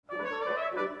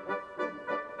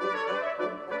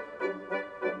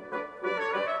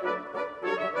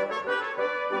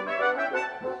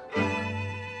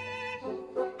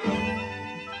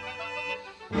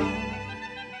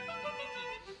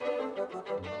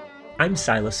I'm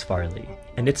Silas Farley,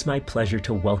 and it's my pleasure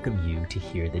to welcome you to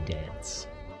Hear the Dance.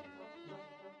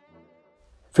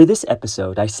 For this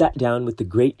episode, I sat down with the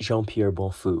great Jean-Pierre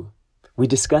Bonfou. We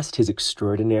discussed his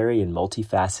extraordinary and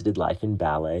multifaceted life in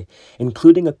ballet,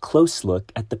 including a close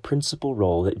look at the principal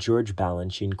role that George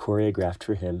Balanchine choreographed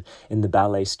for him in the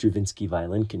ballet Stravinsky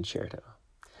Violin Concerto.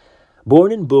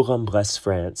 Born in Bourg-en-Bresse,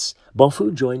 France,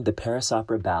 Bonfou joined the Paris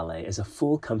Opera Ballet as a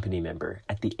full company member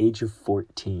at the age of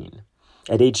 14.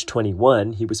 At age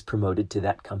 21, he was promoted to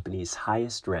that company's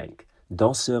highest rank,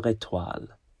 danseur étoile,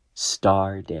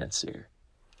 star dancer.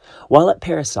 While at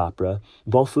Paris Opera,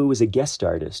 Bonfou was a guest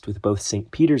artist with both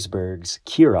St. Petersburg's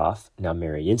Kirov, now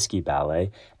Mariinsky Ballet,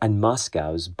 and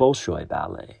Moscow's Bolshoi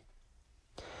Ballet.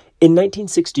 In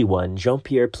 1961,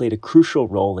 Jean-Pierre played a crucial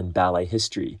role in ballet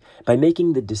history by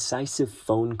making the decisive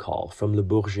phone call from Le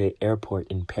Bourget Airport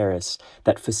in Paris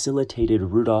that facilitated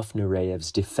Rudolf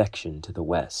Nureyev's defection to the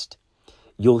West.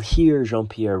 You'll hear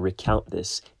Jean-Pierre recount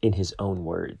this in his own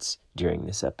words during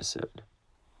this episode.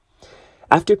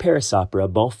 After Paris Opera,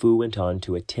 Bonfou went on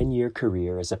to a 10-year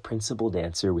career as a principal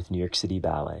dancer with New York City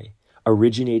Ballet,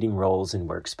 originating roles in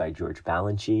works by George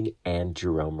Balanchine and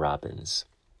Jerome Robbins.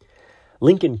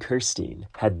 Lincoln Kirstein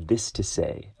had this to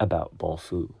say about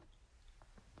Bonfou.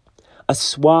 A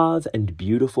suave and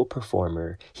beautiful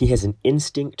performer, he has an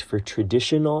instinct for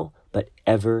traditional but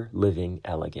ever-living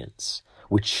elegance,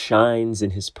 which shines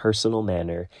in his personal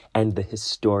manner and the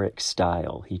historic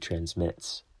style he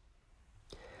transmits.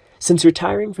 Since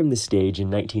retiring from the stage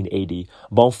in 1980,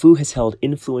 Bonfou has held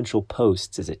influential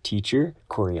posts as a teacher,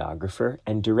 choreographer,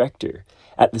 and director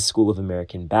at the School of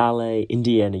American Ballet,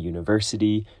 Indiana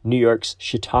University, New York's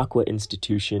Chautauqua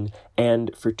Institution,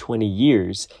 and for 20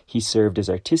 years, he served as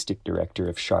artistic director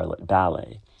of Charlotte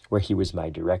Ballet, where he was my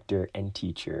director and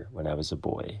teacher when I was a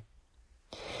boy.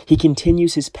 He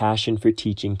continues his passion for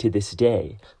teaching to this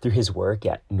day through his work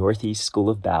at Northeast School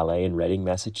of Ballet in Reading,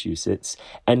 Massachusetts,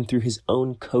 and through his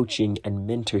own coaching and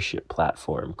mentorship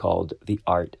platform called The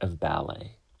Art of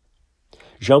Ballet.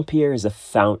 Jean-Pierre is a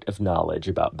fount of knowledge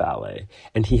about ballet,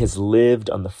 and he has lived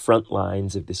on the front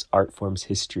lines of this art form's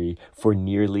history for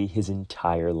nearly his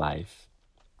entire life.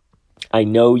 I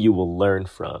know you will learn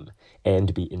from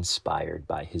and be inspired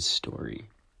by his story.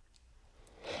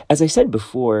 As I said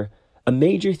before, a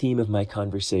major theme of my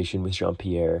conversation with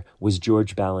Jean-Pierre was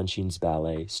George Balanchine's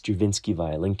ballet, Stravinsky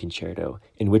Violin Concerto,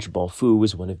 in which Bonfou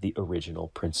was one of the original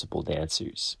principal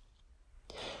dancers.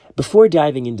 Before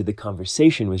diving into the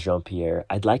conversation with Jean-Pierre,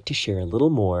 I'd like to share a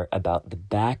little more about the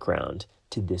background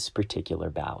to this particular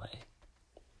ballet.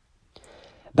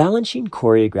 Balanchine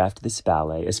choreographed this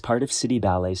ballet as part of City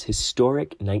Ballet's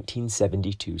historic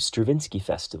 1972 Stravinsky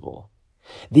Festival.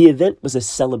 The event was a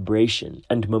celebration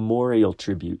and memorial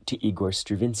tribute to Igor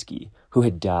Stravinsky, who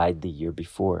had died the year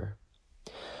before.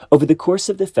 Over the course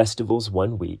of the festival's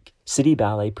 1 week, City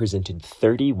Ballet presented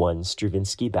 31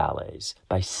 Stravinsky ballets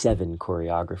by 7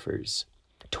 choreographers.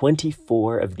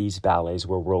 24 of these ballets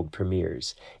were world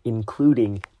premieres,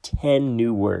 including 10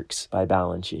 new works by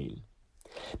Balanchine.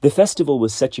 The festival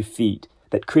was such a feat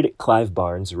that critic Clive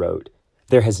Barnes wrote,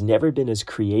 "There has never been as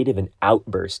creative an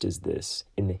outburst as this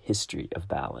in the history of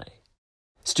ballet."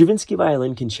 Stravinsky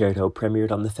Violin Concerto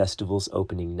premiered on the festival's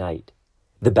opening night.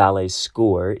 The ballet's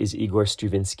score is Igor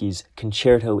Stravinsky's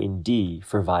Concerto in D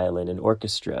for violin and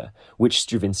orchestra, which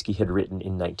Stravinsky had written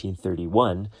in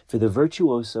 1931 for the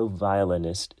virtuoso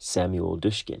violinist Samuel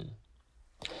Dushkin.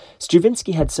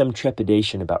 Stravinsky had some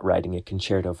trepidation about writing a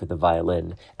concerto for the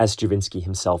violin, as Stravinsky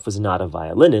himself was not a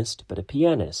violinist, but a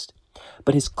pianist.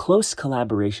 But his close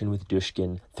collaboration with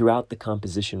Dushkin throughout the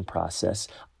composition process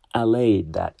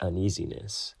allayed that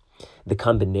uneasiness. The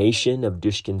combination of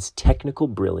Dushkin's technical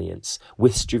brilliance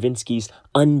with Stravinsky's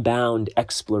unbound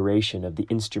exploration of the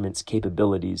instrument's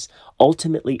capabilities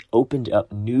ultimately opened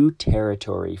up new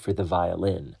territory for the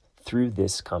violin through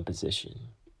this composition.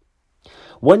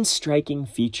 One striking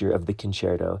feature of the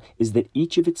concerto is that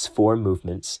each of its 4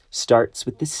 movements starts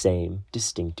with the same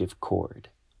distinctive chord.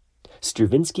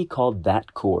 Stravinsky called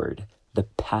that chord the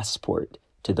passport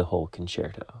to the whole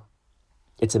concerto.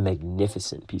 It's a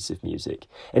magnificent piece of music,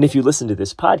 and if you listen to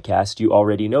this podcast, you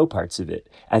already know parts of it,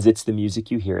 as it's the music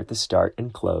you hear at the start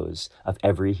and close of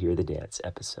every Hear the Dance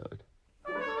episode.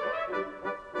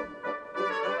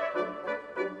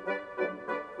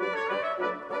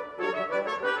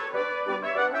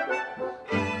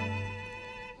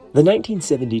 The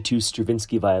 1972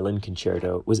 Stravinsky Violin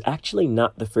Concerto was actually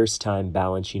not the first time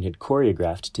Balanchine had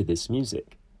choreographed to this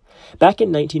music. Back in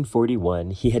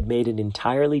 1941, he had made an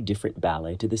entirely different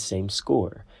ballet to the same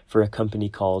score for a company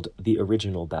called the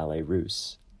Original Ballet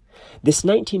Russe. This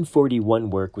 1941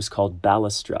 work was called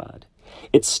Balustrade,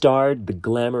 It starred the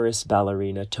glamorous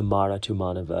ballerina Tamara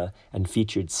Tumanova and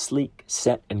featured sleek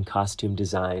set and costume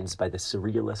designs by the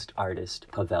surrealist artist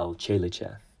Pavel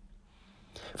Chelychev.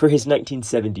 For his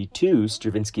 1972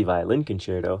 Stravinsky Violin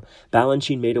Concerto,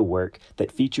 Balanchine made a work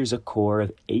that features a corps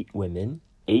of 8 women,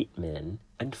 8 men,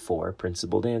 and 4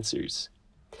 principal dancers.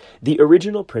 The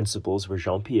original principals were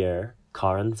Jean-Pierre,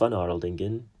 Karen van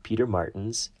Arldingen, Peter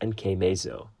Martens, and Kay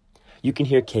Mazo. You can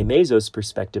hear Kay Mazo's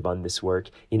perspective on this work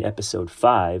in episode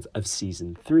 5 of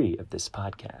season 3 of this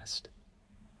podcast.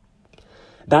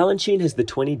 Balanchine has the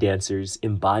 20 dancers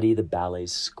embody the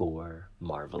ballet's score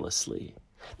marvelously.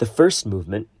 The first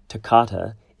movement,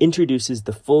 Toccata, introduces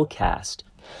the full cast.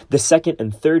 The second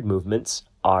and third movements,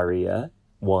 Aria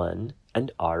 1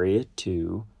 and Aria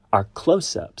 2, are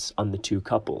close-ups on the 2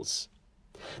 couples.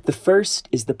 The first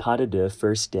is the pas de deux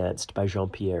first danced by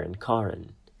Jean-Pierre and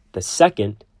Karen. The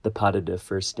second, the pas de deux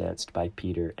first danced by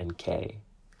Peter and Kay.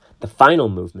 The final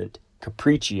movement,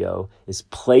 Capriccio, is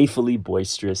playfully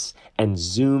boisterous and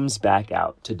zooms back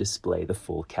out to display the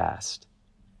full cast.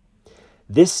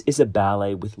 This is a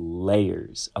ballet with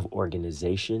layers of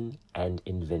organization and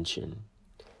invention.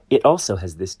 It also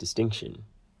has this distinction.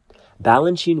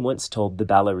 Balanchine once told the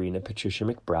ballerina Patricia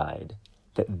McBride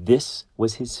that this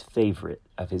was his favorite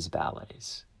of his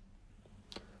ballets.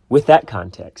 With that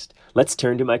context, let's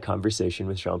turn to my conversation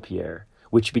with Jean-Pierre,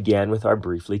 which began with our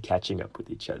briefly catching up with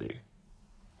each other.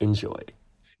 Enjoy.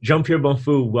 Jean-Pierre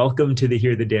Bonfou, welcome to the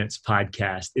Hear the Dance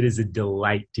podcast. It is a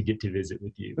delight to get to visit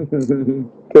with you.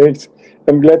 Thanks.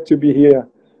 I'm glad to be here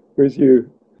with you.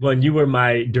 Well, and you were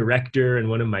my director and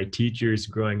one of my teachers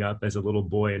growing up as a little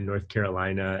boy in North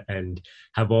Carolina, and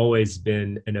have always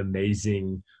been an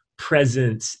amazing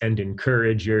presence and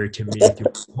encourager to me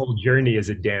through the whole journey as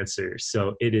a dancer.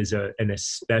 So it is a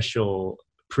special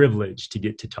privilege to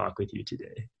get to talk with you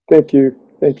today. Thank you.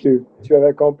 Thank you. What you have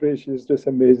accomplished is just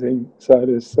amazing,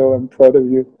 Silas. So I'm proud of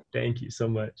you. Thank you so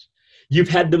much. You've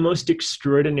had the most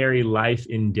extraordinary life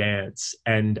in dance,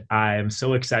 and I am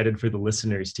so excited for the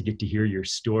listeners to get to hear your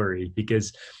story,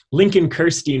 because Lincoln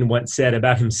Kirstein once said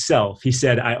about himself, he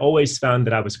said, "I always found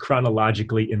that I was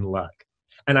chronologically in luck."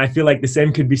 And I feel like the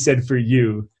same could be said for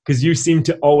you, because you seem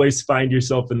to always find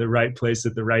yourself in the right place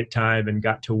at the right time and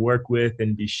got to work with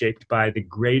and be shaped by the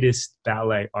greatest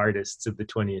ballet artists of the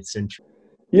 20th century.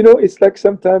 You know, it's like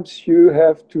sometimes you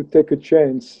have to take a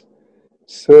chance.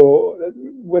 So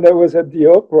when I was at the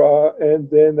opera and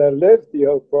then I left the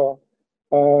opera,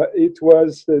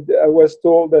 I was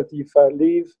told that if I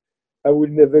leave, I will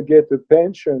never get a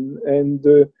pension. And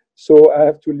so I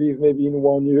have to leave maybe in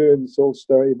 1 year, and this whole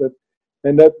story.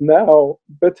 And not now,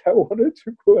 but I wanted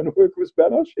to go and work with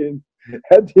Balanchine.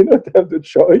 I did not have the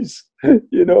choice,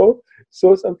 you know.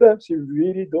 So sometimes you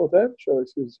really don't have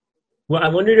choices. Well, I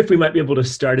wondered if we might be able to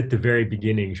start at the very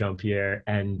beginning, Jean-Pierre.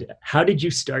 And how did you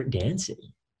start dancing?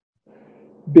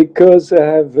 Because I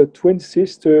have a twin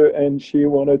sister and she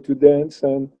wanted to dance,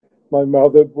 and my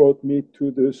mother brought me to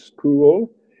the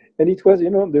school. And it was, you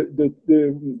know,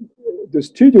 the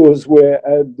studios were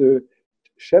at the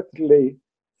Châtelet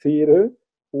Theater,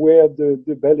 where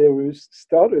the Ballet Russe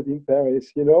started in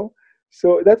Paris, you know.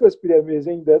 So that was pretty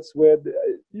amazing. That's where,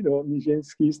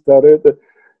 Nijinsky started,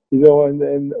 you know,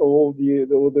 and all the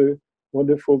other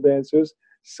wonderful dancers.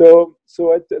 So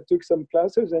I took some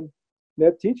classes, and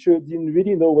that teacher didn't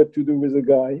really know what to do with a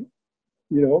guy,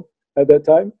 you know, at that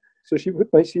time. So she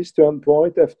put my sister on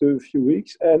point after a few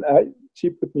weeks, and she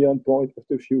put me on point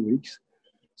after a few weeks.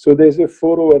 So there's a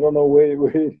photo, I don't know where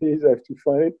it is, I have to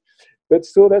find it. But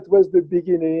so that was the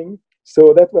beginning.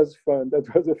 So that was fun.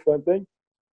 That was a fun thing.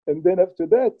 And then after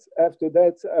that,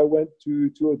 I went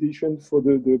to audition for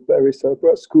the Paris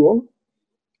Opera School,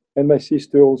 and my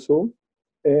sister also.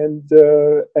 And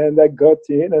I got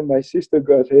in, and my sister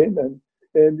got in,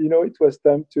 and you know, it was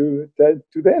time to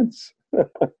dance.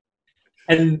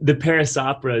 And the Paris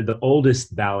Opera, the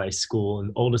oldest ballet school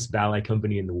and oldest ballet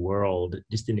company in the world,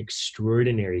 just an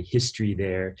extraordinary history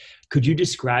there. Could you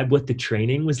describe what the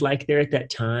training was like there at that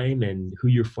time and who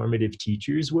your formative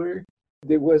teachers were?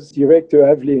 There was director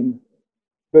Aveline,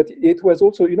 but it was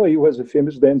also, you know, he was a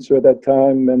famous dancer at that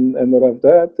time, and all of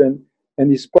that.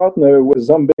 And his partner was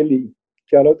Zambelli,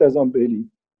 Carlotta Zambelli,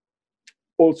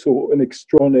 also an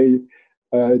extraordinary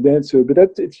dancer.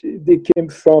 But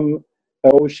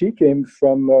she came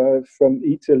from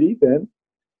Italy then,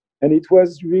 and it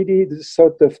was really the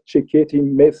sort of Cecchetti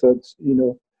method, you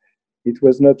know. It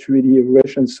was not really a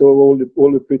Russian, so all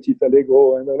the Petit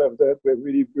Allegro and all of that were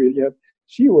really brilliant.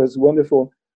 She was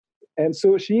wonderful, and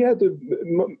so she had a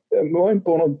more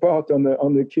important part on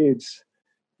the kids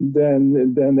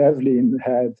than Aveline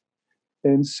had.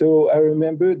 And so I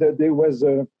remember that there was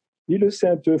little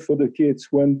center for the kids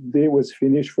when day was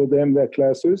finished for them, their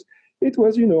classes. It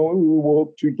was, we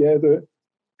walked together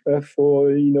for,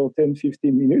 10,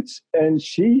 15 minutes. And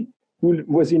she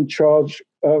was in charge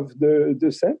of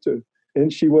the center.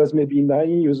 And she was maybe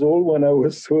 9 years old when I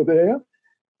was so there.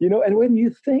 And when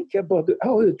you think about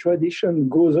how the tradition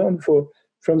goes on from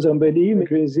Zambali,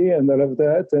 crazy and all of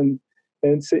that,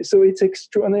 and so it's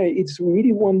extraordinary. It's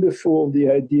really wonderful, the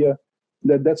idea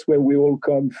that that's where we all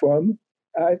come from.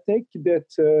 I think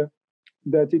that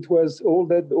it was all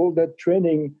that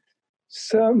training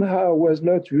somehow was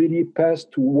not really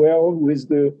passed well with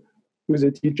the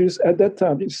teachers at that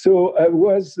time. So I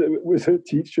was with a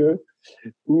teacher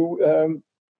who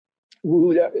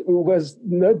was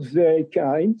not very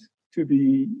kind, to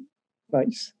be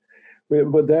nice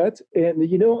about that. And,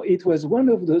 it was one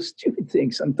of those stupid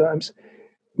things sometimes.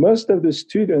 Most of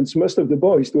the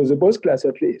boys, it was a boys' class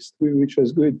at least, which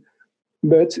was good,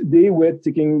 but they were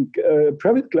taking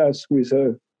private class with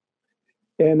her.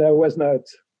 And I was not.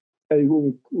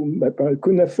 My parents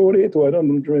couldn't afford it, or I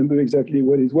don't remember exactly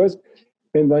what it was.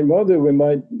 And my mother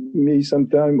reminded me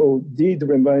sometimes, or did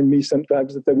remind me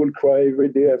sometimes, that I would cry every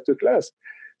day after class.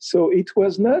 So it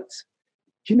was not,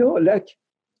 like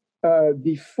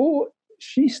before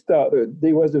she started,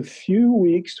 there was a few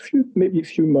weeks, maybe a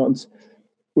few months,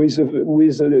 with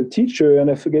a teacher, and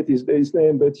I forget his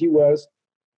name, but he was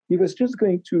just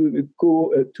going to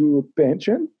go to a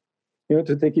pension,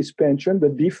 to take his pension.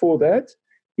 But before that,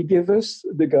 he gave us,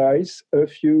 the guys, a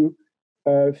few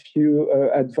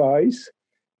advice.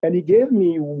 And he gave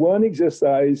me one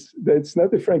exercise that's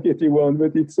not a Franchetti one,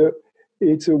 but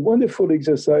it's a wonderful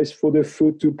exercise for the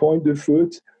foot, to point the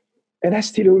foot. And I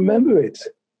still remember it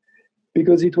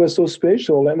because it was so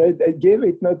special. And I gave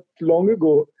it not long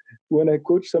ago when I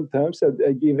coach sometimes.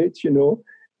 I give it,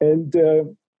 And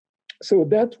so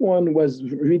that one was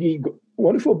really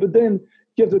wonderful. But then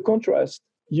you have the contrast.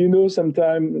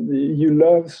 Sometimes you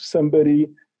love somebody,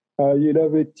 you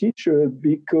love a teacher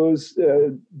because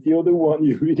the other one,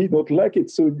 you really don't like it.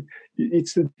 So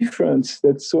it's the difference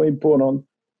that's so important.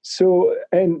 So,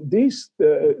 and this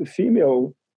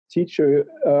female teacher,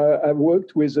 I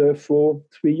worked with her for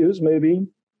 3 years maybe.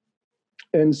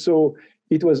 And so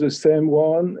it was the same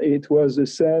one. It was the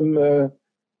same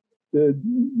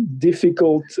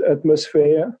difficult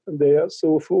atmosphere there.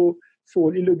 So for a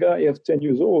little guy of 10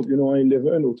 years old,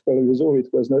 11 or 12 years old, it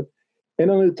was not. And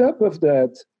on the top of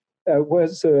that, I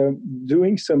was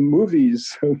doing some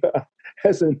movies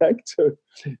as an actor.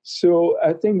 So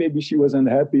I think maybe she was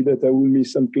unhappy that I would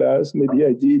miss some class. Maybe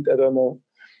I did, I don't know.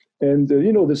 And,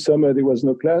 the summer there was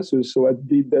no classes, so I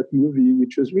did that movie,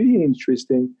 which was really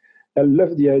interesting. I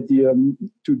loved the idea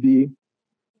to be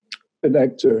an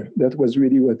actor. That was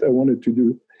really what I wanted to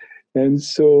do. And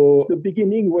so the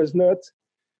beginning was not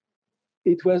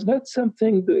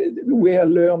something where I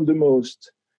learned the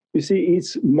most. You see,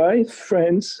 it's my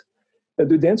friends,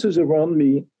 the dancers around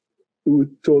me, who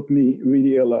taught me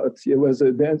really a lot. There was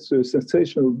a dancer,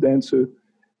 sensational dancer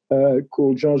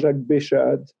called Jean-Jacques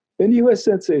Béchade, and he was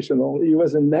sensational. He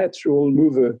was a natural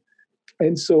mover.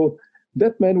 And so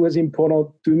that man was important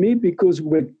to me because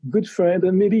we're good friends,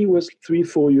 and maybe he was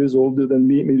 3-4 years older than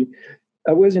me. Maybe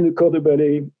I was in the corps de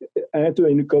ballet. I entered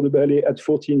in the corps de ballet at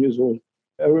 14 years old.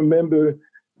 I remember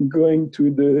going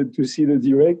to see the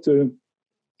director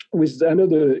with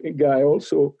another guy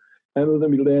also, another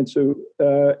middle dancer,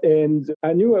 and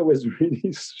I knew I was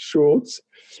really short,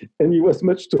 and he was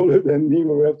much taller than me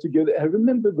when we were together. I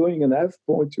remember going an half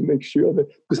point to make sure that,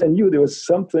 because I knew there was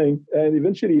something, and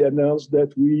eventually he announced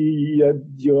that we had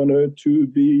the honor to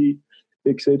be,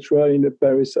 etc., in the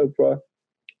Paris Opera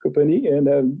Company, and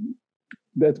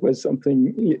that was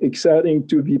something exciting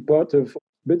to be part of.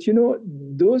 But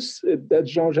that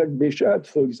Jean-Jacques Béchade,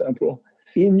 for example,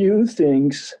 he knew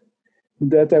things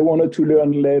that I wanted to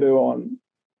learn later on.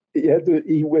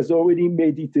 He was already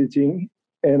meditating,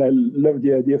 and I love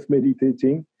the idea of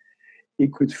meditating. He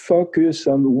could focus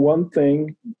on one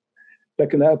thing,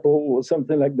 like an apple or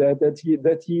something like that, that he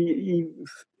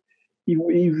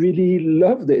really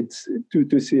loved it,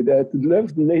 to see that,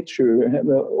 loved nature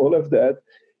and all of that.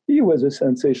 He was a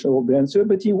sensational dancer,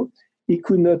 but he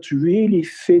could not really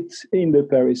fit in the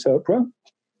Paris Opera.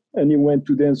 And he went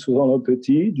to dance with Arnaud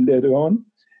Petit later on.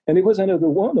 And there was another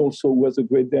one also who was a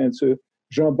great dancer,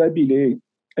 Jean Babillet.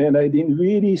 And I didn't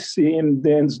really see him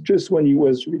dance just when he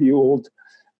was really old.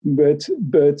 But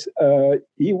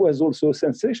he was also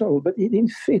sensational, but he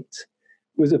didn't fit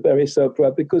with the Paris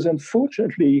Opera because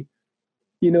unfortunately,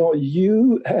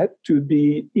 you had to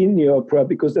be in the opera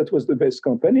because that was the best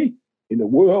company in the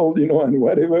world, and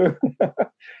whatever.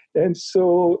 And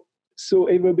so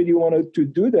everybody wanted to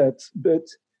do that. But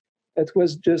that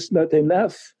was just not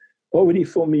enough already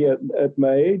for me at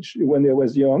my age when I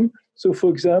was young. So, for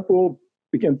example,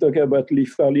 we can talk about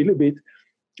Liffard a little bit.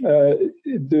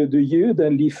 The year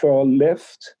that Liffard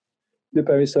left the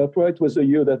Paris Opera, it was the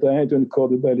year that I entered Corps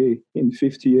de Ballet in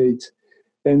 58.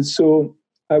 And so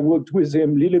I worked with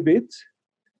him a little bit.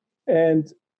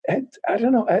 And I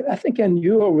don't know, I think I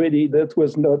knew already that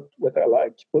was not what I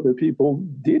liked. Other people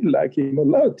did like him a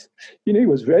lot. You know, he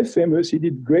was very famous. He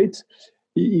did great.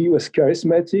 He was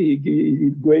charismatic. He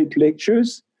did great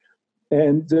lectures.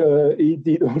 And he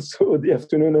did also The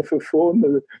Afternoon of a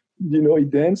Faun. You know, he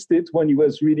danced it when he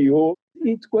was really old.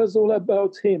 It was all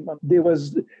about him. There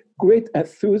was great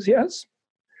enthusiasm,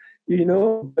 you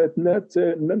know, but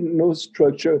no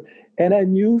structure. And I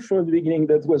knew from the beginning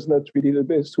that was not really the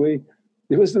best way.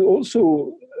 There was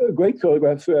also a great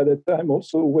choreographer at the time,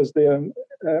 also was there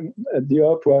at the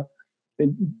opera.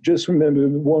 And just remember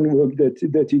one work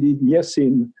that he did,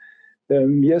 Miassine.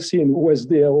 Miassine was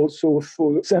there also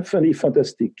for Symphonie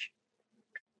Fantastique.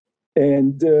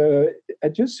 And I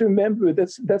just remember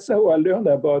that's how I learned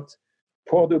about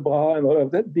Paul de Bras and all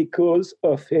of that, because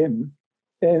of him.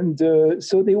 And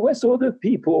so there was other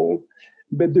people,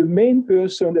 but the main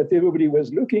person that everybody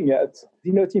was looking at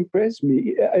did not impress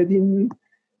me. I didn't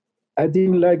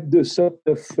like the sort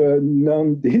of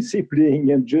non-discipline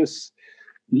and just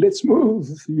let's move,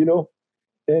 you know.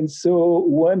 And so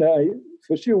when I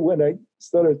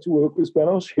started to work with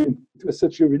Balanchine, it was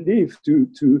such a relief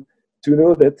to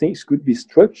know that things could be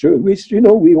structured, which, you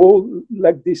know, we all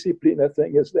like discipline, I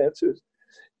think, as dancers,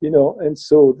 you know. And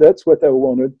so that's what I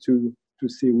wanted to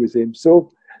see with him.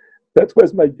 So that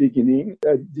was my beginning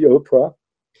at the opera.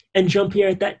 And Jean-Pierre,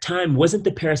 at that time, wasn't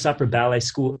the Paris Opera Ballet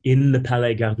School in the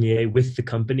Palais Garnier with the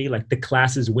company? Like the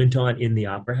classes went on in the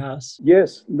Opera House?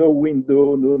 Yes, no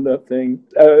window, no nothing.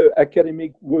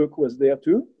 Academic work was there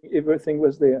too. Everything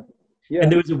was there. Yeah.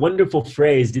 And there was a wonderful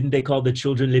phrase, didn't they call the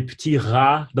children les petits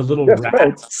rats, the little That's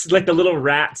rats, right. like the little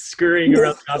rats scurrying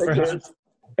around the Opera House?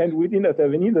 And we did not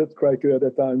have any nutcracker at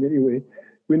that time anyway.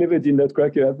 We never did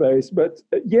nutcracker at Paris. But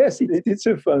yes, it's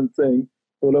a fun thing,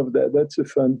 all of that. That's a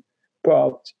fun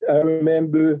part. I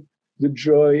remember the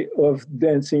joy of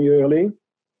dancing early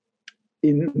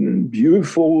in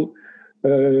beautiful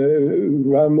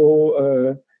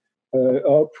Rameau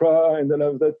opera and all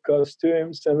of that,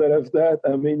 costumes and all of that.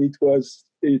 I mean, it was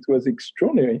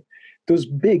extraordinary. Those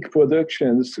big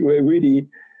productions were really,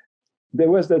 there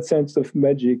was that sense of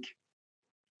magic,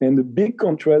 and the big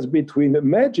contrast between the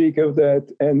magic of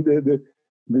that and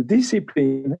the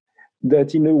discipline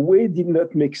that in a way did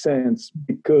not make sense,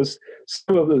 because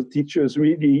some of the teachers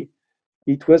really,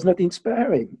 it was not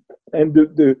inspiring. And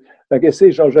like I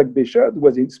say, Jean-Jacques Béchade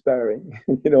was inspiring,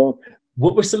 you know.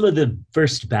 What were some of the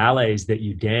first ballets that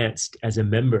you danced as a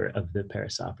member of the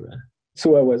Paris Opera?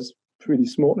 So I was pretty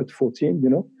small at 14, you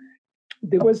know.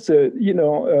 There was,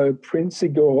 Prince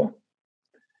Igor,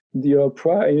 the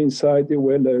opera, and inside there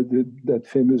were that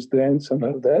famous dance and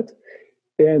all that,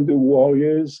 and the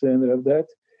warriors and all of that.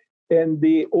 And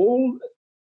they all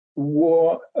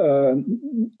wore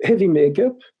heavy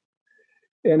makeup,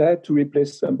 and I had to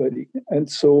replace somebody. And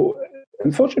so,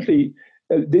 unfortunately,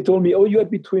 they told me, oh, you are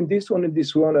between this one and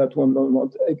this one at one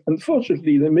moment.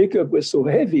 Unfortunately, the makeup was so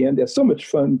heavy, and there's so much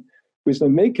fun with the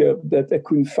makeup that I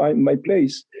couldn't find my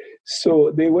place.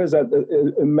 So there was a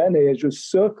manège, a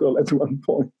circle at one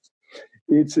point.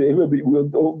 It's everybody will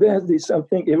go, there's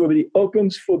something, everybody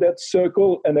opens for that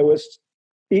circle, and I was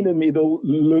in the middle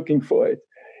looking for it.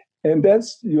 And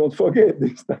that's, you don't forget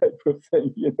this type of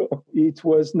thing, you know. It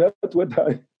was not what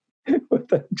I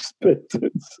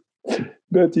expected.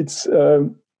 But it's,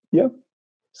 yeah.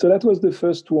 So that was the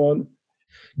first one.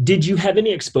 Did you have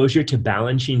any exposure to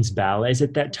Balanchine's ballets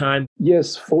at that time?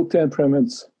 Yes, Four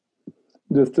Temperaments,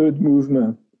 the third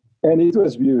movement. And it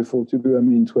was beautiful to do. I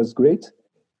mean, it was great.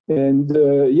 And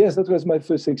yes, that was my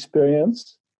first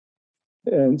experience.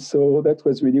 And so that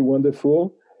was really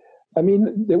wonderful. I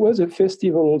mean, there was a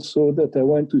festival also that I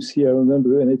went to see, I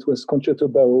remember, and it was Concerto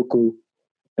Barocco.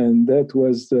 And that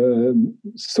was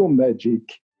so magic.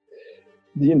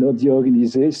 You know, the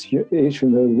organization,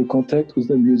 the contact with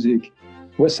the music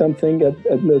was something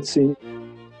I'd not seen.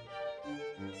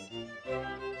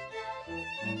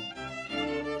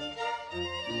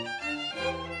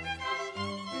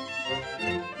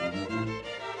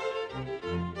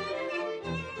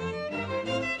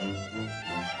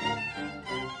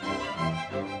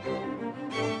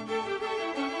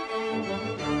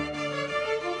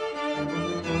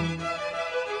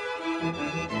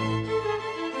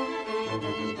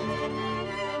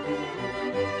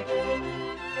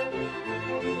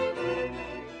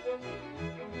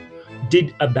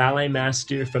 Did a ballet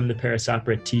master from the Paris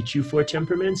Opera teach you four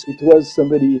temperaments? It was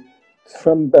somebody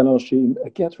from Balanchine. I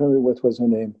can't remember what was her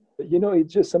name. You know,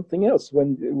 it's just something else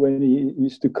when he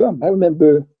used to come. I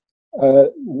remember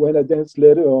when I danced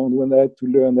later on, when I had to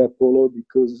learn Apollo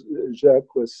because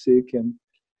Jacques was sick,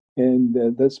 and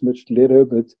that's much later.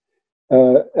 But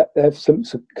I have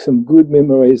some good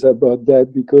memories about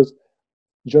that because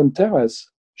John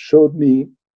Taras showed me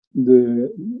the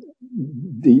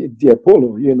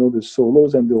Apollo, you know, the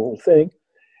solos and the whole thing,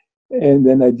 and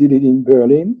then I did it in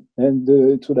Berlin, and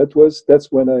so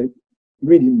that's when I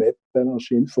really met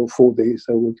Balanchine for 4 days.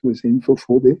 I worked with him for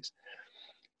 4 days,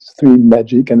 3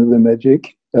 magic, another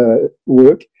magic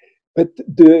work. But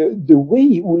the way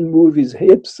he will move his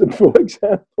hips, for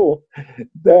example,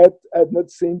 that I'd not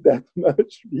seen that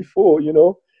much before, you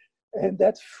know, and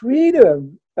that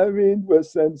freedom, I mean,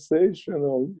 was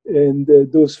sensational. And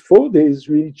those 4 days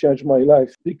really changed my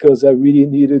life because I really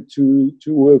needed to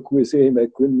work with him. I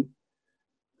couldn't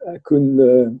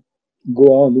go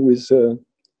on with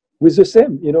the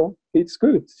same. You know, it's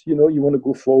good. You know, you want to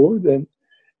go forward, and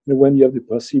when you have the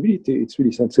possibility, it's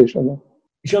really sensational.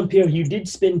 Jean-Pierre, you did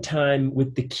spend time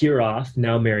with the Kirov,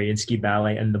 now Mariinsky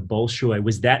Ballet, and the Bolshoi.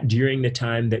 Was that during the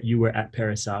time that you were at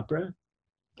Paris Opera?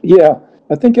 Yeah,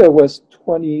 I think I was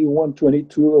 21,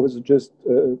 22. I was just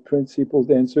a principal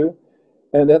dancer.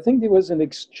 And I think there was an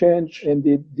exchange, and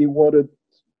they wanted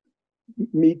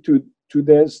me to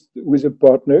dance with a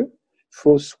partner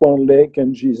for Swan Lake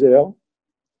and Giselle,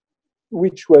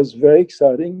 which was very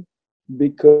exciting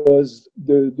because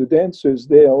the dancers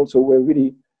there also were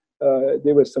really,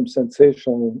 there were some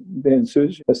sensational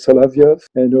dancers, Solovyov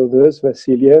and others,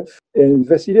 Vassiliev. And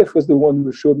Vassiliev was the one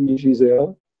who showed me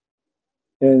Giselle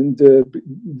and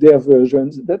their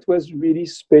versions. That was really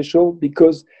special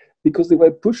because they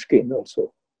were Pushkin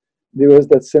also. There was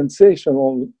that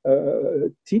sensational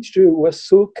teacher who was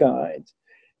so kind.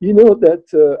 You know that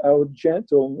how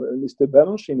gentle Mr.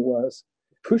 Balanchine was.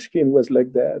 Pushkin was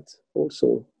like that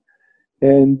also.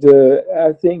 And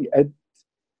I think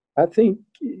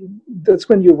that's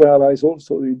when you realize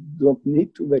also you don't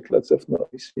need to make lots of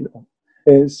noise, you know.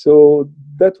 And so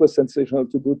that was sensational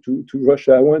to go to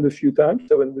Russia. I went a few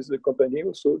times. I went with the company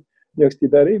also, New York City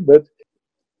Ballet, but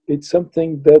it's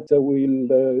something that I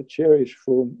will cherish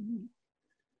for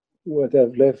what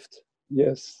I've left.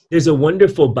 Yes. There's a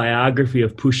wonderful biography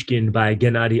of Pushkin by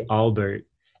Gennady Albert.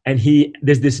 And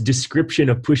there's this description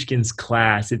of Pushkin's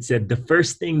class. It said, the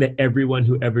first thing that everyone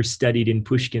who ever studied in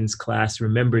Pushkin's class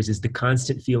remembers is the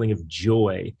constant feeling of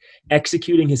joy.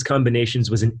 Executing his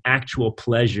combinations was an actual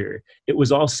pleasure. It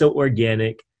was all so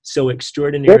organic, so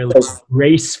extraordinarily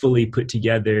gracefully put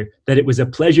together that it was a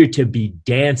pleasure to be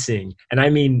dancing. And I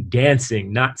mean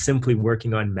dancing, not simply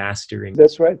working on mastering.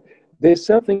 That's right. There's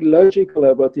something logical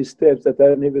about his steps that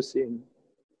I've never seen.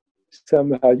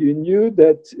 Somehow you knew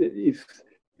that if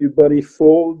your body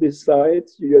fall this side,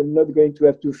 you're not going to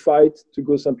have to fight to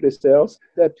go someplace else.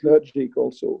 That logic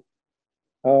also,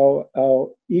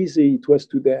 how easy it was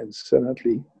to dance,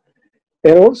 certainly.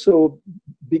 And also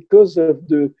because of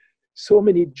the so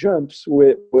many jumps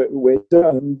were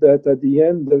done that at the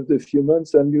end of the few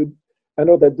months, and I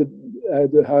know that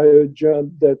the higher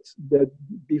jump that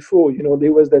before, you know,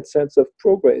 there was that sense of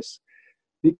progress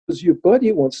because your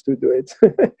body wants to do it.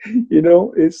 You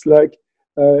know, it's like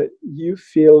you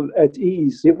feel at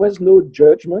ease. There was no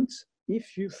judgment.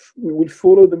 If you will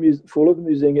follow the music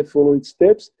and follow its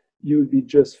steps, you'll be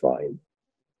just fine.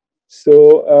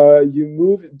 So you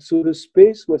move. So the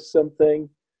space was something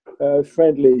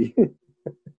friendly.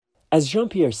 As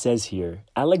Jean-Pierre says here,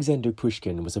 Alexander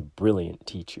Pushkin was a brilliant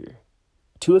teacher.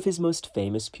 Two of his most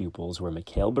famous pupils were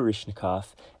Mikhail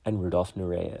Baryshnikov and Rudolf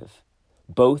Nureyev,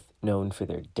 both known for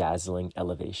their dazzling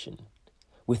elevation.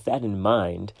 With that in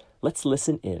mind, let's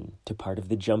listen in to part of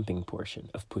the jumping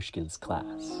portion of Pushkin's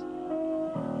class.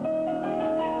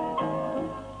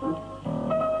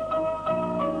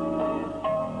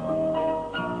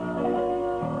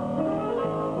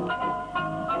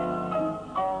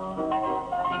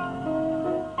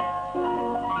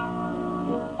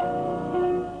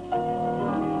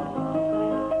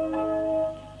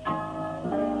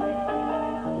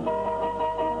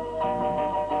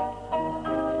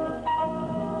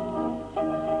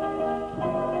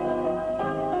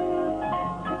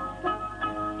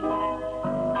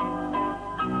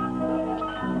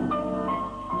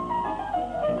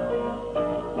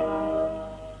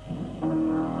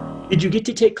 Did you get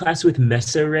to take class with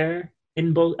Messerer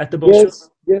at the Bolshoi?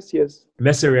 Yes.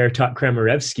 Messerer taught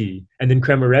Kramarevsky, and then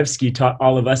Kramarevsky taught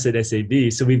all of us at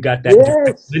SAB. So we've got that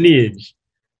lineage.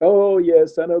 Oh,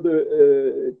 yes,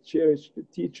 another cherished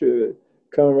teacher,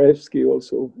 Kramarevsky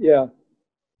also. Yeah.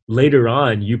 later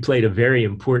on, you played a very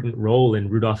important role in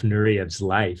Rudolf Nureyev's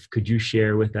life. Could you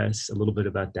share with us a little bit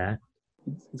about that?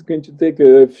 It's going to take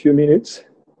a few minutes.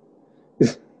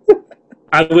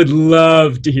 I would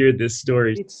love to hear this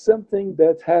story. It's something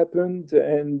that happened,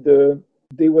 and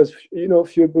there was, a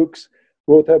few books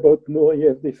wrote about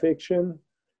Nureyev defection,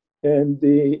 and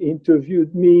they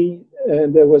interviewed me,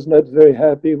 and I was not very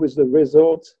happy with the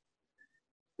results.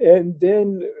 And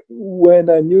then when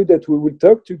I knew that we would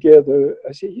talk together,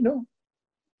 I said,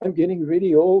 I'm getting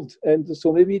really old, and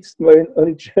so maybe it's my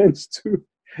only chance to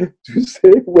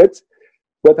say what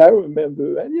I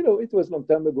remember. And it was a long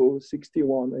time ago,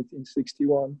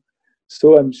 1961.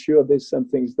 So I'm sure there's some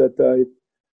things that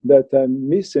I'm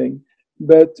missing.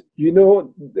 But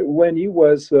when he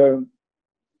was not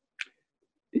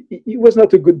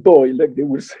a good boy, like they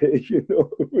would say,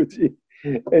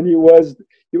 and he was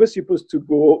supposed to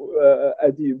go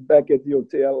back at the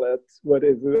hotel at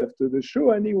whatever after the show,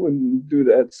 and he wouldn't do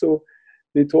that. So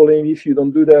they told him, if you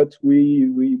don't do that, we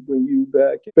bring you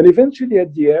back. But eventually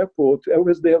at the airport, I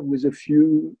was there with a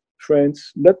few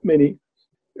friends, not many.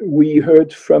 We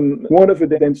heard from one of the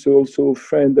dancers, also a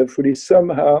friend of Rudy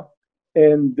somehow,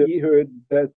 and he heard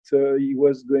that he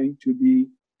was going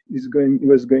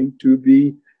to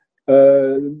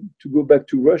go back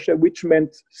to Russia, which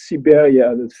meant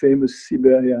Siberia, the famous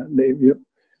Siberia name.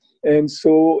 And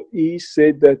so he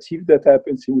said that if that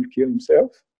happens, he will kill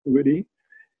himself, really.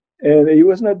 And he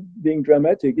was not being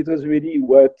dramatic. It was really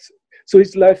so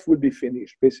his life would be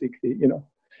finished, basically,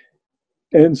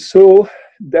 And so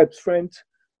that friend,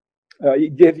 he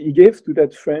gave to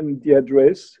that friend the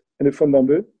address and the phone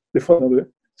number,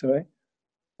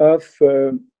 of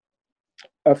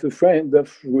a friend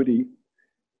of Rudy.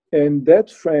 And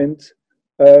that friend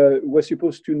was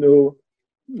supposed to know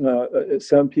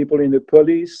some people in the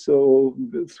police, so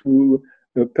through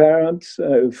a parent,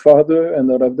 a father, and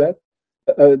all of that.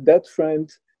 That friend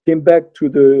came back to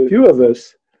the few of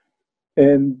us,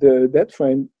 and that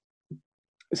friend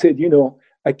said,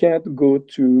 I can't go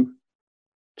to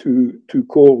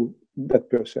call that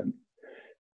person.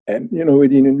 And, we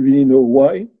didn't really know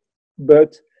why.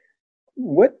 But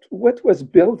what was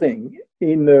building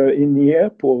in the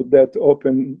airport, that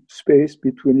open space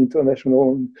between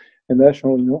international and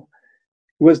national,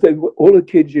 was that all the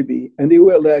KGB, and they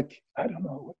were like, I don't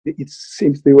know, it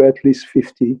seems they were at least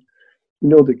 50.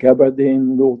 The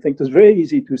gabardine, the whole thing. It was very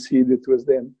easy to see that it was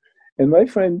them. And my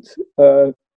friend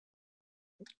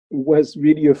was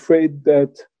really afraid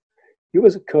that he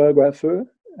was a choreographer,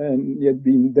 and he had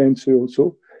been dancer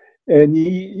also. And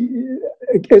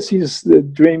I guess his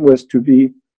dream was to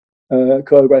be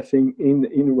choreographing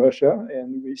in Russia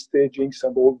and restaging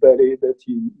some old ballet that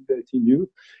he knew.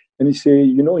 And he said,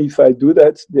 if I do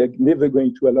that, they're never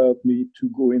going to allow me to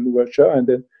go in Russia. And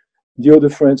then the other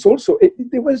friends also,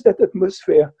 there was that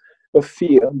atmosphere of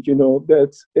fear,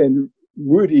 and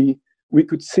Rudy, we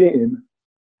could see him.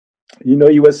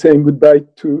 He was saying goodbye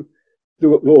to the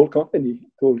whole company,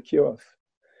 to all Kirov.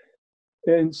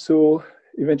 And so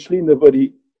eventually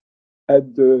nobody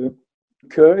had the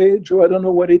courage, or I don't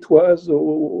know what it was,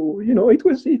 or,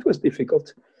 it was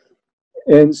difficult.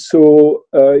 And so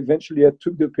eventually I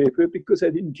took the paper because I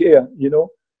didn't care,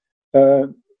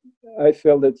 I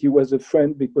felt that he was a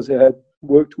friend because I had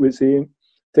worked with him,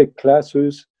 take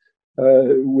classes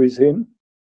with him.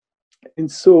 And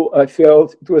so I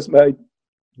felt it was my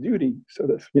duty, sort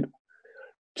of,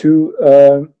 to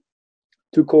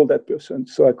call that person.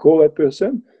 So I called that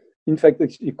person. In fact,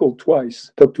 she called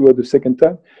twice, talked to her the second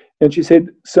time. And she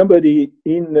said, somebody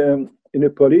in the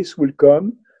police will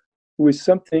come with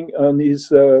something on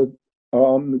his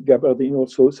arm, gabardine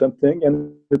also, something,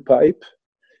 and a pipe,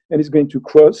 and he's going to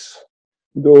cross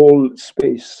the whole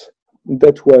space.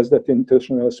 That was that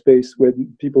international space where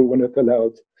people were not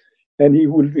allowed. And he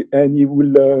will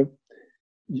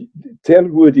tell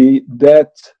Rudy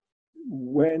that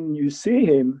when you see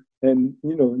him and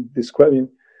describe him,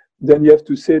 then you have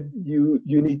to say you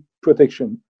need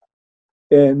protection,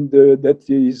 and that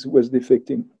was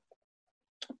defecting.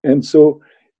 And so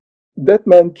that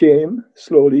man came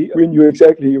slowly. We knew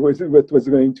exactly what was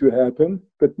going to happen,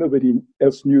 but nobody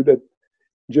else knew that.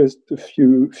 Just a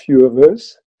few of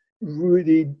us.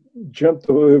 Rudy jumped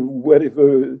over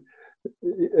whatever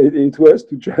it was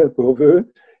to jump over,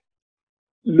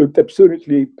 looked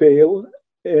absolutely pale,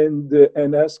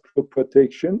 and asked for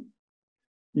protection.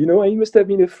 He must have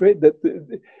been afraid that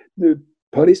the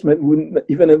policeman wouldn't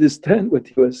even understand what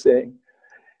he was saying.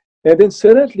 And then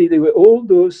suddenly there were all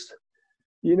those,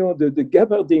 the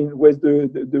gabardine was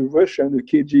the Russian, the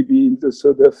KGB, the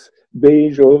sort of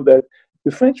beige, all that.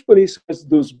 The French police was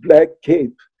those black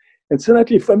cape. And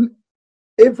suddenly from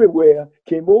everywhere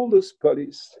came all those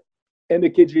police, and the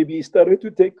KGB started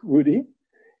to take Rudy,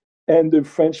 and the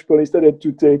French police started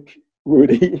to take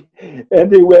Rudy, and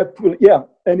they were yeah,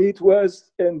 and it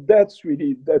was, and that's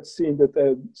really that scene that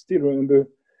I still remember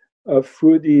of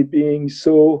Rudy being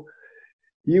so,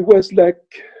 he was like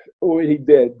already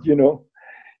dead, you know.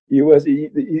 He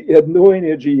had no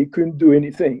energy. He couldn't do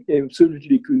anything. He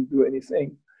absolutely couldn't do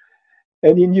anything.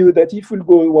 And he knew that if he would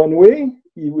go one way,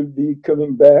 he would be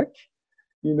coming back,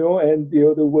 you know, and the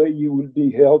other way he would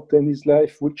be helped and his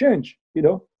life would change, you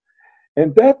know.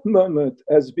 And that moment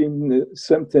has been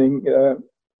something,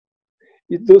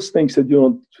 those things that you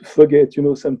don't forget, you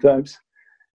know, sometimes.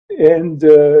 And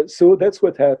so that's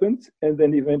what happened. And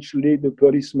then eventually the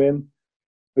policemen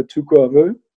took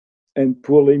over and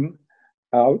pulled him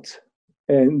out.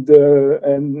 And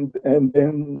then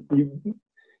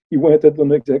he went, I don't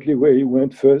know exactly where he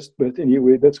went first, but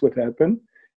anyway, that's what happened.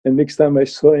 And next time I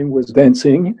saw him was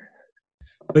dancing.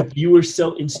 But you were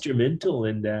so instrumental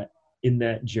in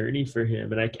that journey for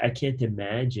him, and I can't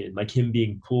imagine like him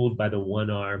being pulled by the one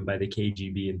arm by the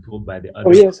KGB and pulled by the other.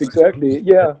 Oh yes, exactly.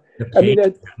 Yeah, the pain, I mean,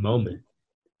 at that moment.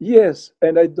 Yes,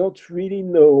 and I don't really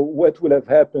know what would have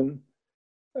happened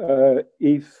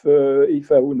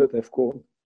if I would not have called.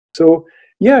 So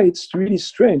yeah, it's really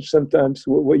strange sometimes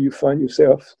where you find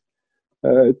yourself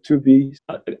to be.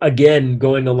 Again,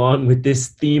 going along with this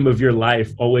theme of your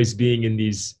life, always being in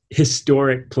these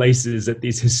historic places at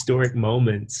these historic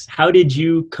moments. How did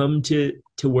you come to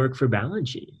work for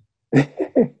Balanchine?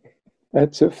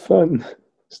 That's a fun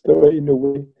story in a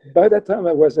way. By that time,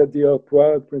 I was at the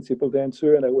opera, principal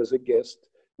dancer, and I was a guest.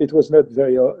 It was not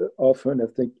very often, I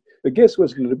think. The guest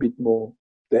was a little bit more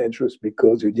dangerous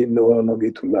because you didn't know how long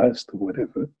it would last or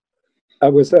whatever. I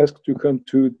was asked to come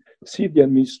to see the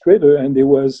administrator, and there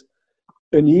was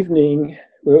an evening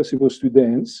where I was supposed to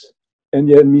dance, and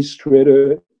the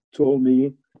administrator told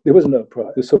me there was an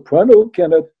opera. The soprano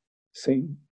cannot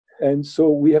sing, and so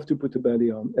we have to put a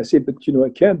ballet on. I said, but you know, I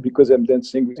can't because I'm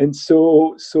dancing, and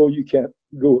so you can't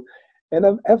go. And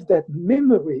I have that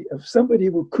memory of somebody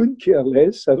who couldn't care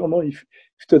less. I don't know if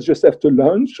it was just after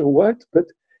lunch or what, but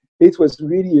it was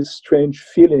really a strange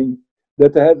feeling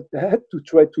that I had to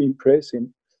try to impress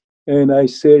him. And I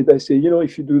said, you know,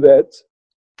 if you do that,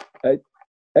 I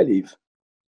leave.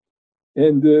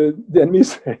 And the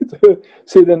administrator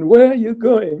said, and where are you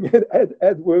going?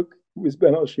 I'd worked with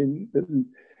Balanchine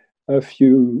a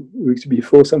few weeks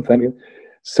before, something.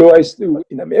 So I still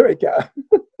in America.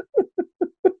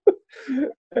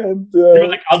 And you're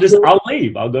like, I'll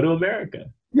leave. I'll go to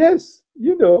America. Yes,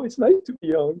 you know, it's nice to be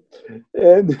young.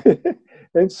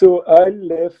 And so I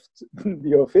left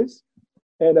the office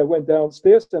and I went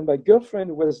downstairs and my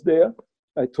girlfriend was there.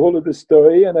 I told her the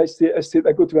story and I said,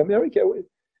 I go to America.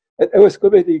 I was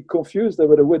completely confused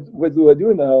about what do I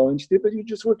do now? And she said, but you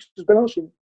just work with Balanchine.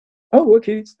 Oh,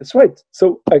 okay, that's right.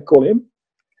 So I called him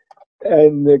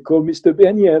and called Mr.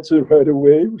 Ben. He answered right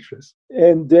away.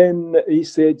 And then he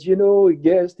said, you know, a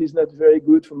guest is not very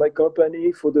good for my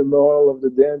company, for the morale of the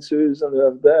dancers and all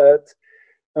of that.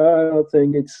 I don't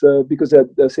think it's because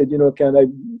I said, you know, can I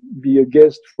be a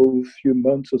guest for a few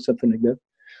months or something like that?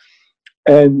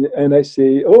 And I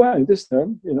say, oh, I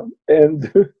understand, you know.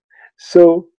 And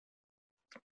so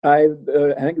I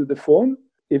hang up the phone.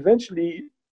 Eventually,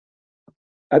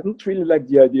 I don't really like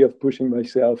the idea of pushing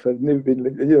myself. I've never been,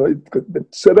 like, you know,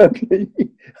 but suddenly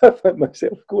I found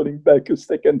myself calling back a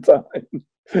second time,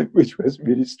 which was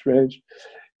really strange.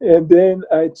 And then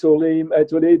I told him,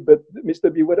 but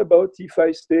Mr. B, what about if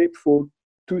I stay for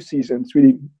 2 seasons,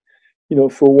 really, you know,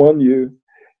 for 1 year?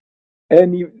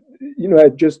 And he, you know, I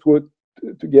just worked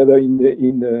together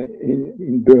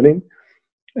in Berlin,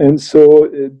 and so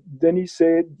then he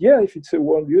said, yeah, if it's a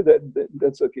 1 year,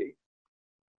 that's okay.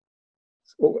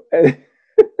 So,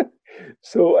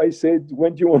 so I said,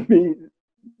 when do you want me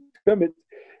to come?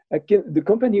 The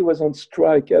company was on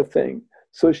strike, I think.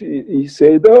 So he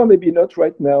said, oh, maybe not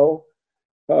right now.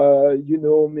 You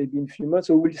know, maybe in a few months.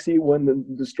 So we'll see when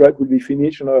the strike will be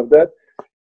finished and all of that.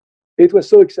 It was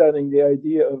so exciting, the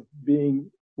idea of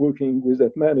working with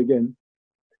that man again,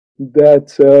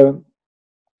 that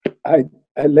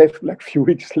I left like a few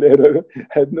weeks later,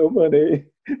 had no money.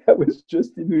 I was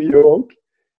just in New York.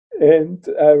 And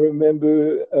I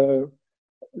remember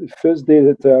the first day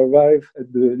that I arrived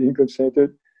at the Lincoln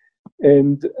Center,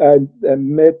 and I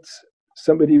met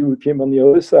somebody who came on the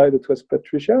other side. It was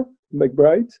Patricia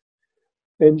McBride.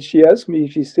 And she asked me,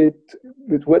 she said,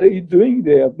 but what are you doing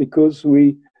there? Because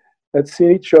we had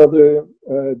seen each other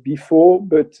before,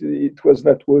 but it was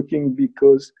not working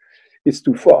because it's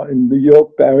too far in New York,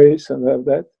 Paris, and all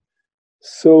that.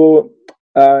 So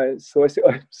So I said,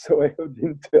 I'm sorry, I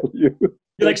didn't tell you.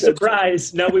 You're like,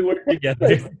 surprise, now we work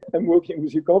together. I'm working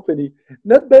with your company.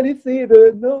 Not Ballet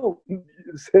Theatre, no,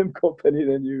 same company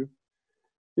than you.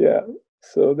 Yeah,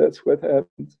 so that's what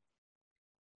happened.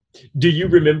 Do you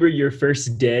remember your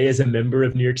first day as a member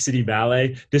of New York City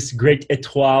Ballet? This great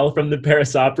étoile from the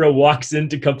Paris Opera walks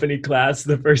into company class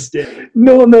the first day.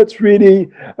 No, not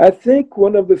really. I think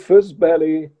one of the first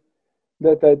ballet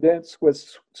that I danced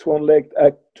was Swan Lake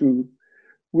Act 2,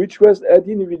 which was, I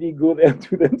didn't really go there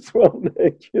to dance Swan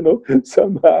Lake,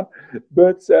 somehow.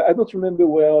 But I don't remember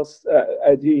where else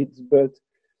I did. But,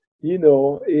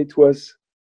 it was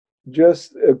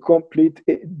just a complete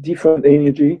different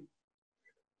energy,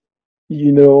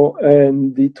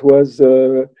 and it was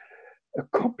a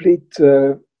complete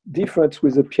difference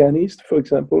with the pianist, for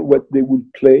example, what they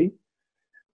would play.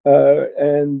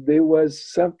 And there was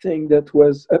something that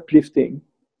was uplifting,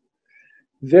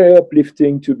 very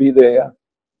uplifting to be there.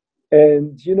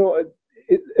 And,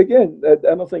 again, I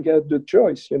don't think I had the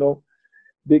choice,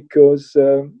 because,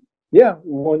 yeah,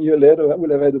 1 year later, I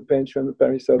would have had a pension at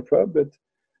Paris Opera, but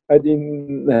I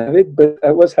didn't have it, but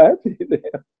I was happy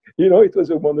there. It was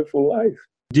a wonderful life.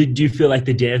 Did you feel like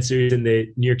the dancers in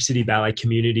the New York City Ballet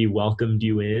community welcomed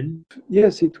you in?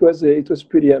 Yes, it was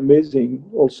pretty amazing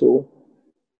also.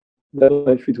 That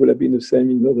if it would have been the same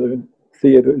in other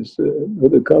theaters,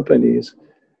 other companies.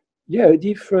 Yeah,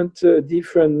 different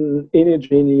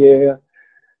energy in the air,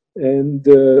 and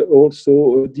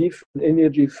also a different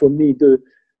energy for me, the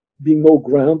being more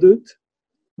grounded,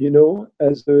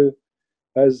 as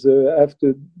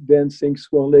after dancing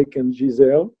Swan Lake and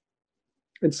Giselle,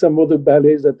 and some other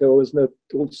ballets that I was not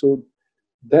also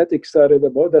that excited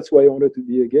about. That's why I wanted to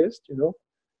be a guest,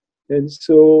 And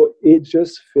so it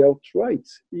just felt right,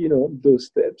 those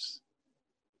steps.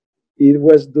 It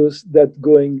was that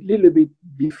going a little bit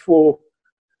before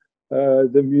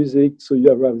the music, so you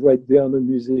arrive right there on the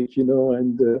music,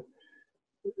 and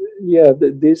yeah,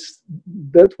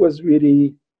 that was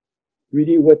really,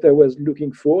 really what I was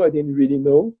looking for. I didn't really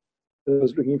know I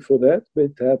was looking for that, but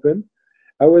it happened.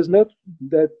 I was not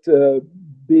that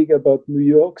big about New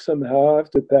York somehow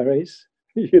after Paris,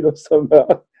 somehow.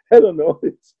 I don't know.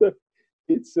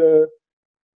 It's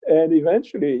and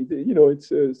eventually,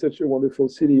 it's such a wonderful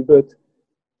city. But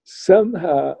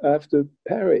somehow after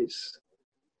Paris,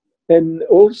 and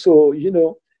also,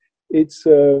 it's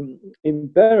in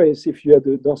Paris, if you had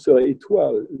a danseur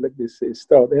étoile, like they say,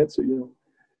 star dancer,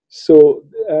 So,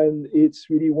 and it's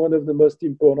really one of the most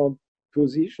important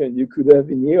positions you could have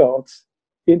in the arts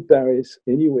in Paris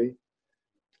anyway.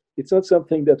 It's not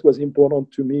something that was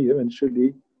important to me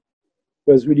eventually.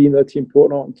 Was really not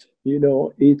important.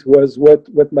 It was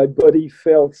what my body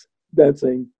felt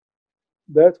dancing.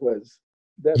 That was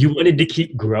You wanted to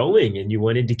keep growing and you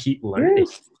wanted to keep learning.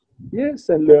 Yes,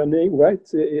 and learning, right,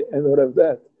 and all of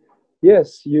that.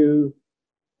 Yes,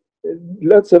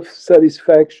 lots of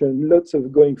satisfaction, lots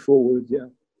of going forward. Yeah.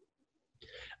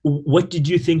 What did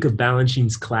you think of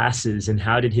Balanchine's classes, and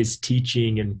how did his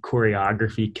teaching and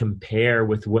choreography compare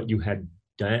with what you had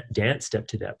danced up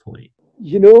to that point?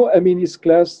 His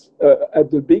class at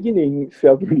the beginning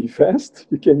felt really fast.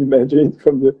 You can imagine,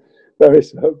 from the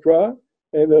Paris Opera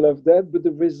and all of that. But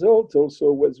the result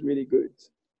also was really good.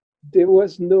 There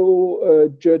was no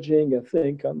judging, I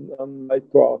think, on my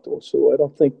part also. I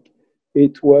don't think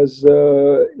it was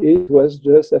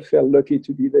just, I felt lucky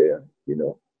to be there,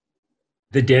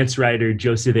 The dance writer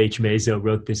Joseph H. Mazo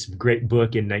wrote this great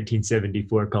book in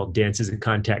 1974 called Dance as a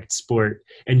Contact Sport.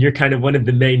 And you're kind of one of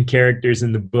the main characters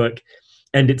in the book.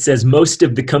 And it says, most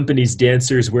of the company's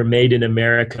dancers were made in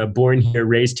America, born here,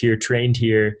 raised here, trained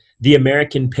here. The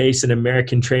American pace and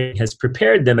American training has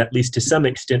prepared them, at least to some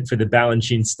extent, for the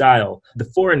Balanchine style. The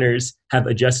foreigners have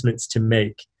adjustments to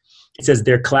make. It says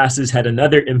their classes had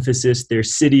another emphasis, their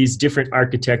cities, different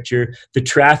architecture, the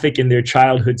traffic in their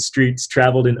childhood streets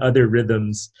traveled in other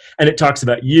rhythms. And it talks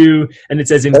about you, and it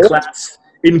says in class,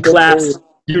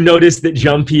 you notice that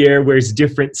Jean-Pierre wears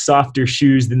different, softer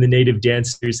shoes than the native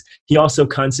dancers. He also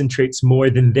concentrates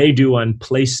more than they do on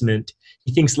placement.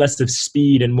 He thinks less of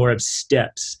speed and more of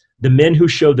steps. The men who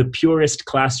show the purest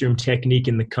classroom technique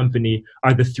in the company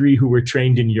are the three who were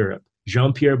trained in Europe: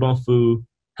 Jean-Pierre Bonfou,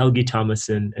 Helgi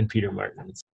Thomasson, and Peter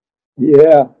Martins.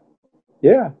 Yeah.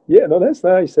 No, that's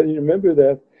nice. I remember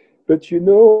that. But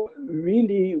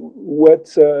really, what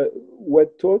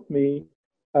taught me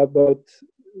about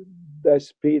that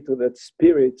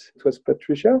spirit was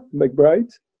Patricia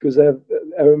McBride, because I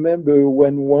remember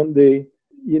when one day,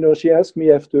 she asked me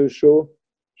after a show.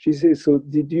 She said, "So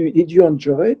did you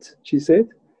enjoy it?" She said,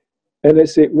 and I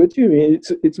said, "What do you mean?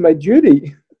 It's my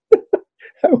duty."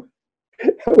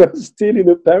 I was still in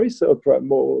a Paris opera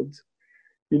mode,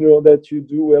 that you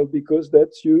do well because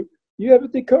that's you have a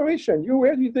decoration. You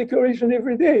wear your decoration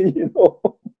every day,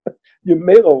 your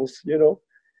medals.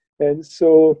 And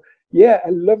so, yeah, I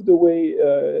love the way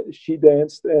she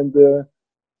danced, and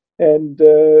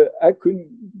I couldn't,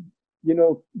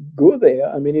 go there.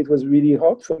 I mean, it was really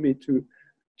hard for me to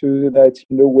that,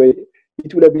 way.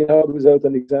 It would have been hard without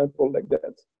an example like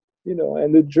that.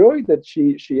 And the joy that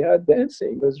she had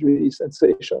dancing was really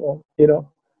sensational.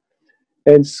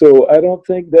 And so I don't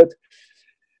think that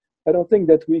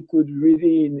we could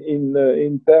really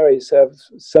in Paris have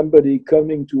somebody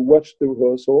coming to watch the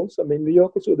rehearsals. I mean, New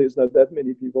York also there's not that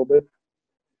many people,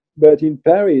 but in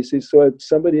Paris, it's so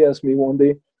somebody asked me one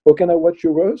day, "Oh, can I watch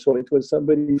your rehearsal?" It was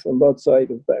somebody from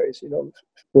outside of Paris,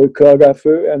 or a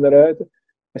choreographer, and I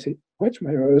said, "Watch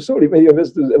my rehearsal." I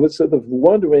was sort of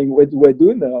wondering, what do I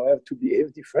do now? I have to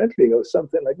behave differently or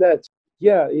something like that.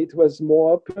 Yeah, it was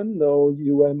more open. No,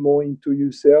 you were more into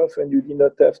yourself, and you did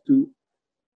not have to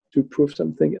prove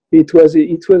something. It was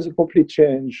a complete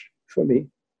change for me.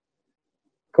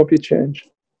 Complete change.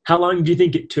 How long do you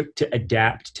think it took to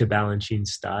adapt to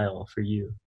Balanchine's style for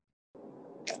you?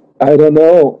 I don't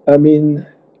know. I mean,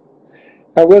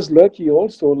 I was lucky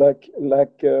also. I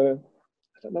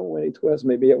don't know when it was.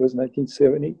 Maybe it was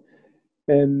 1970,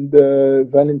 and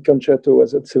Violin Concerto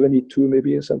was at 72,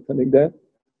 maybe or something like that.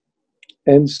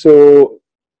 And so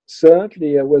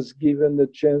certainly, I was given the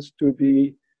chance to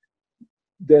be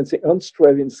dancing on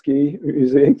Stravinsky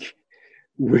music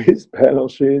with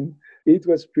Balanchine. It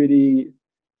was pretty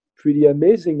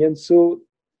amazing. And so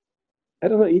I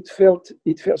don't know, it felt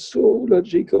so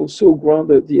logical, so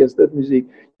grounded. Yes, that music.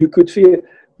 You could feel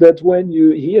that when you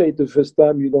hear it the first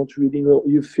time, you don't really know.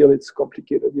 You feel it's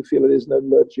complicated. You feel there's no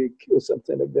logic or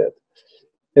something like that.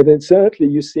 And then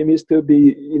certainly you see Mr.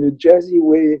 B in a jazzy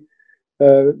way,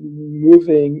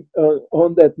 moving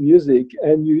on that music,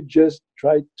 and you just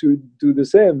try to do the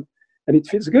same, and it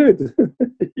feels good,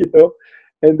 you know.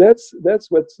 And that's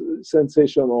what's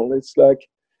sensational. It's like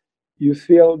you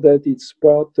feel that it's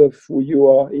part of who you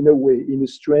are in a way, in a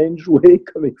strange way,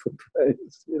 coming from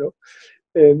France,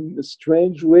 in a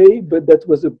strange way, but that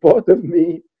was a part of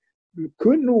me who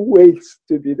couldn't wait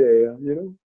to be there.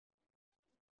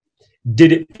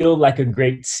 Did it feel like a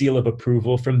great seal of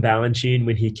approval from Balanchine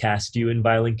when he cast you in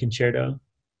Violin Concerto?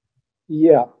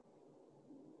 Yeah,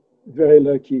 very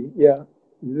lucky. Yeah,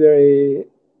 very.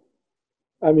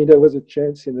 I mean, there was a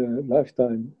chance in a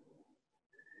lifetime.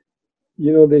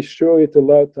 They show it a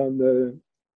lot on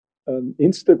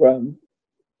Instagram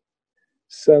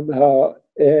somehow,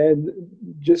 and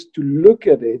just to look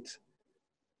at it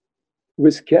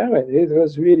with Karen, it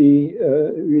was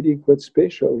really quite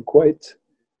special, quite.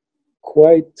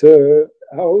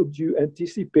 How do you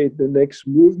anticipate the next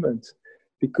movement?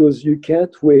 Because you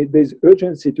can't wait. There's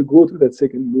urgency to go to that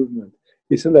second movement.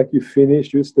 It's not like you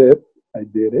finish your step. I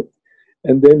did it,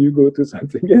 and then you go to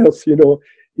something else. There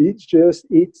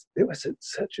was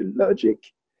such a logic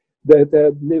that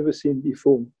I'd never seen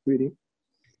before, really.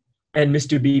 And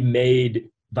Mr. B made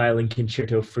Violin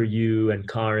Concerto for you and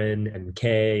Karin and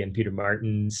Kay and Peter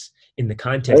Martins in the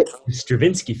context of the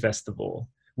Stravinsky Festival,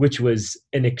 which was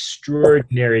an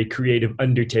extraordinary creative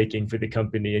undertaking for the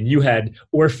company. And you had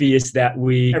Orpheus that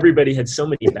week. Everybody had so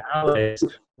many ballets.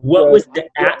 What was the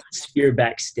atmosphere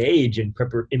backstage in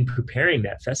preparing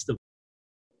that festival?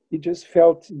 It just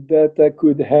felt that I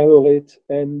could handle it,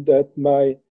 and that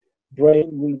my brain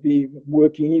will be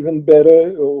working even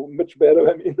better, or much better,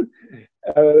 I mean,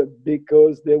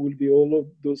 because there will be all of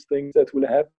those things that will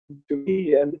happen to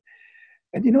me. And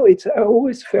I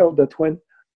always felt that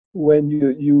when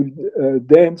you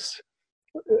dance,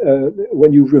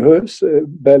 when you rehearse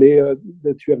ballet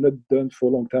that you have not done for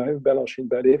a long time, Balanchine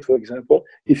ballet, for example,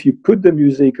 if you put the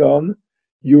music on,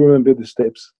 you remember the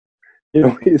steps.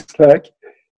 It's like,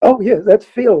 oh yeah,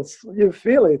 you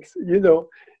feel it.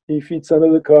 If it's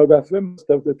another choreographer, most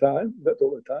of the time, not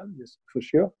all the time, yes, for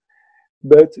sure.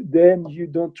 But then you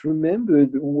don't remember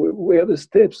where the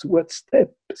steps, what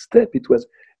step it was.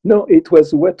 No, it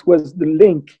was what was the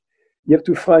link. You have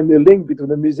to find the link between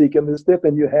the music and the step,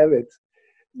 and you have it.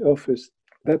 First,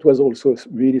 that was also a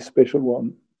really special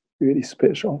one, really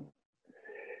special.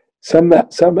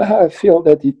 Somehow I feel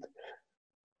that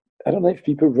I don't know if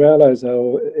people realize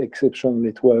how exceptional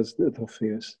it was, that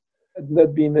Orpheus. I'd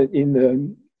not been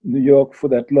in New York for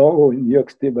that long, or in New York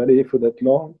State Ballet for that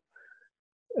long.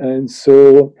 And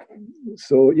so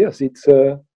yes,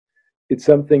 it's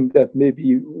something that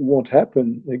maybe won't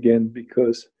happen again,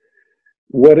 because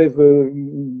whatever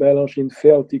Balanchine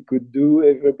felt he could do,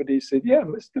 everybody said, yeah,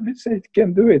 Mr. Bissett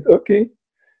can do it. Okay,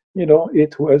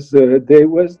 it was there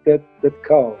was that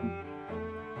calm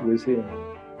with him.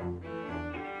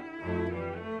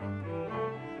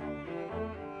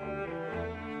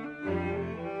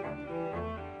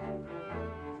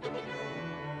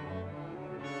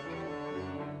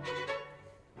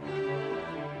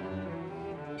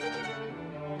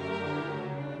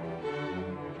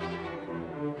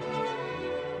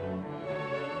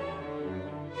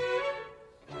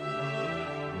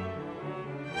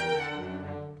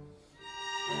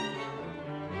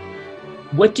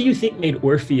 What do you think made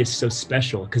Orpheus so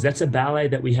special? Because that's a ballet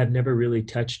that we have never really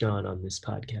touched on this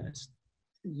podcast.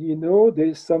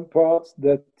 There's some parts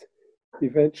that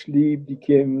eventually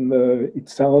became it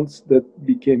sounds that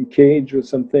became cage or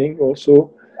something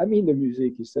also. I mean, the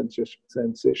music is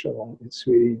sensational. It's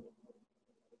really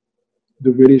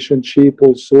the relationship,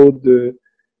 also the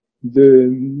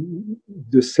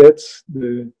sets,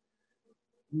 the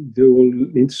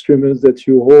old instruments that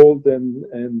you hold,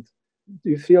 and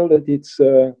you feel that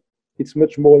it's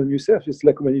much more than yourself. It's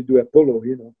like when you do Apollo,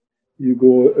 you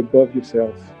go above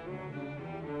yourself.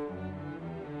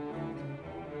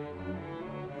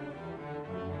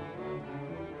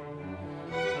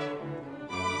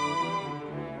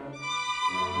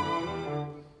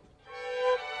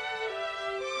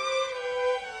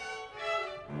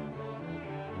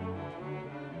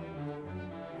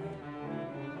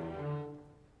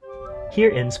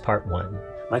 Here ends part 1.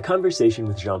 My conversation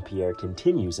with Jean-Pierre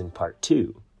continues in part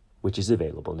 2, which is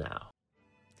available now.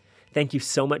 Thank you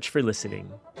so much for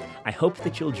listening. I hope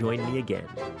that you'll join me again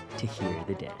to hear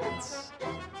the dance.